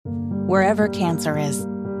Wherever cancer is,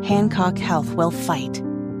 Hancock Health will fight.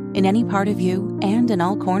 In any part of you and in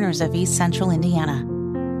all corners of East Central Indiana.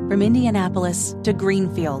 From Indianapolis to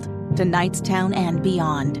Greenfield to Knightstown and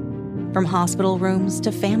beyond. From hospital rooms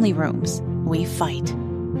to family rooms, we fight.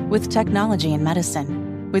 With technology and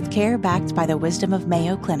medicine, with care backed by the wisdom of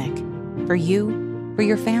Mayo Clinic. For you, for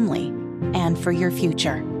your family, and for your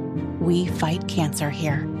future. We fight cancer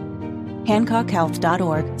here.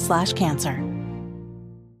 HancockHealth.org/cancer.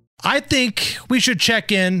 I think we should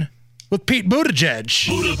check in with Pete Buttigieg.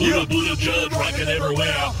 Buddha, Buddha, Buddha, judge, rockin'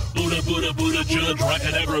 everywhere. Buddha, Buddha, Buddha, judge,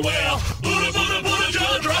 rockin' everywhere. Buddha, Buddha, Buddha,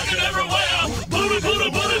 judge, rockin' everywhere. Buddha,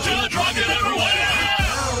 Buddha, Buddha, judge, rockin' everywhere.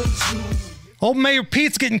 Old Mayor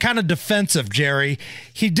Pete's getting kind of defensive, Jerry.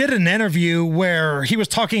 He did an interview where he was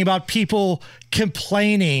talking about people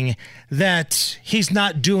complaining that he's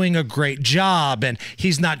not doing a great job and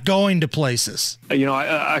he's not going to places. You know,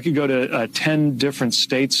 I could go to 10 different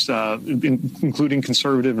states, including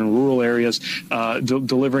conservative and rural areas,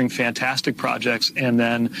 delivering fantastic projects. And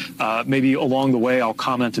then maybe along the way, I'll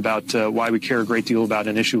comment about why we care a great deal about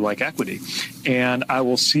an issue like equity. And I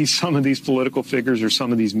will see some of these political figures or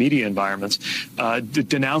some of these media environments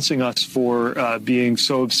denouncing us for being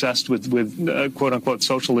so obsessed with quote unquote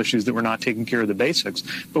social issues that we're not taking care of the basics.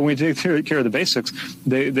 But when we take care of the basics,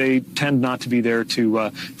 they tend not to be there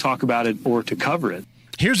to talk about it or to cover it.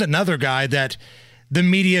 Here's another guy that the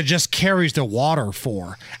media just carries the water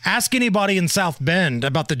for. Ask anybody in South Bend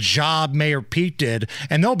about the job Mayor Pete did,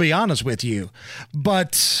 and they'll be honest with you.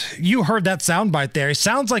 But you heard that soundbite there. It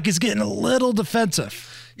sounds like he's getting a little defensive.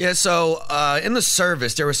 Yeah, so in the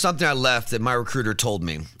service, there was something I left that my recruiter told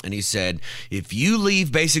me. And he said, if you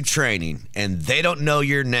leave basic training and they don't know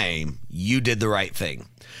your name, you did the right thing.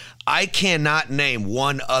 I cannot name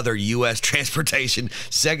one other U.S. Transportation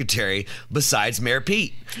Secretary besides Mayor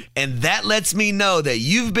Pete. And that lets me know that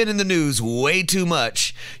you've been in the news way too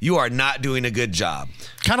much. You are not doing a good job.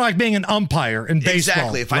 Kind of like being an umpire in baseball.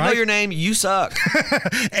 Exactly. If I know your name, you suck.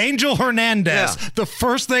 Angel Hernandez. Yeah. The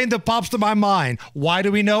first thing that pops to my mind. Why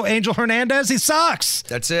do we know Angel Hernandez? He sucks.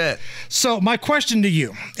 That's it. So my question to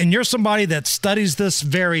you, and you're somebody that studies this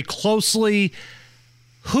very closely,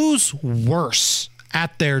 who's worse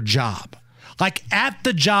at their job? Like at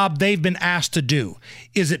the job they've been asked to do.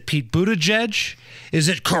 Is it Pete Buttigieg? Is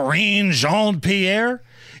it Karine Jean-Pierre?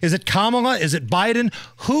 Is it Kamala? Is it Biden?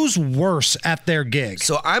 Who's worse at their gig?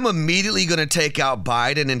 So I'm immediately going to take out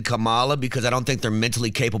Biden and Kamala because I don't think they're mentally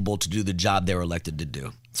capable to do the job they were elected to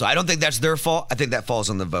do. So I don't think that's their fault. I think that falls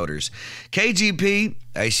on the voters. KGP,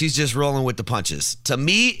 she's just rolling with the punches. To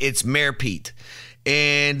me, it's Mayor Pete.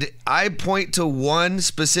 And I point to one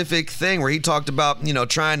specific thing where he talked about,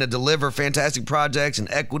 trying to deliver fantastic projects and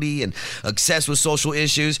equity and obsessed with social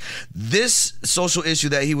issues. This social issue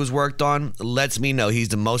that he was worked on lets me know he's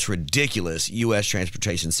the most ridiculous U.S.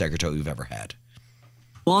 Transportation Secretary we've ever had.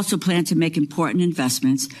 We also plan to make important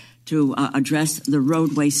investments to address the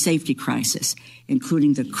roadway safety crisis,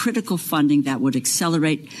 including the critical funding that would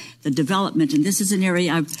accelerate the development. And this is an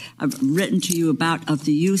area I've written to you about, of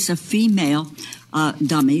the use of female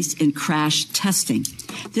dummies in crash testing.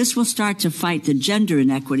 This will start to fight the gender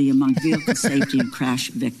inequity among vehicle safety and crash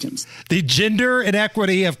victims. The gender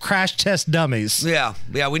inequity of crash test dummies. Yeah,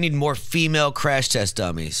 we need more female crash test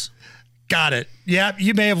dummies. Got it. Yeah,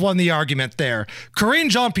 you may have won the argument there. Karine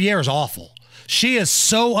Jean-Pierre is awful. She is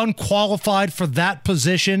so unqualified for that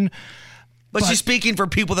position. But she's speaking for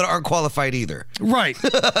people that aren't qualified either. Right.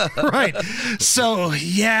 Right. So,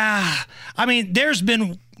 yeah. I mean, there's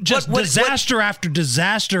been just disaster after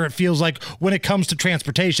disaster, it feels like, when it comes to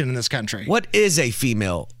transportation in this country. What is a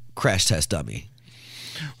female crash test dummy?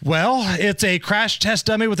 Well, it's a crash test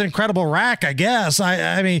dummy with an incredible rack, I guess.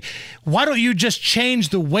 I mean, why don't you just change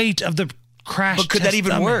the weight of the crash test dummy? But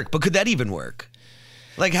could that even work?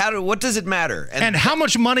 Like, what does it matter? And how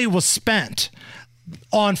much money was spent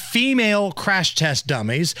on female crash test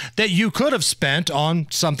dummies that you could have spent on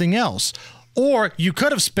something else? Or you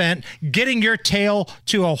could have spent getting your tail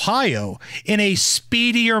to Ohio in a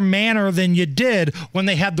speedier manner than you did when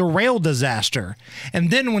they had the rail disaster.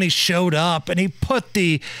 And then when he showed up and he put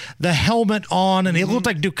the helmet on and he looked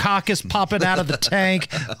like Dukakis popping out of the tank,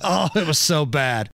 oh, it was so bad.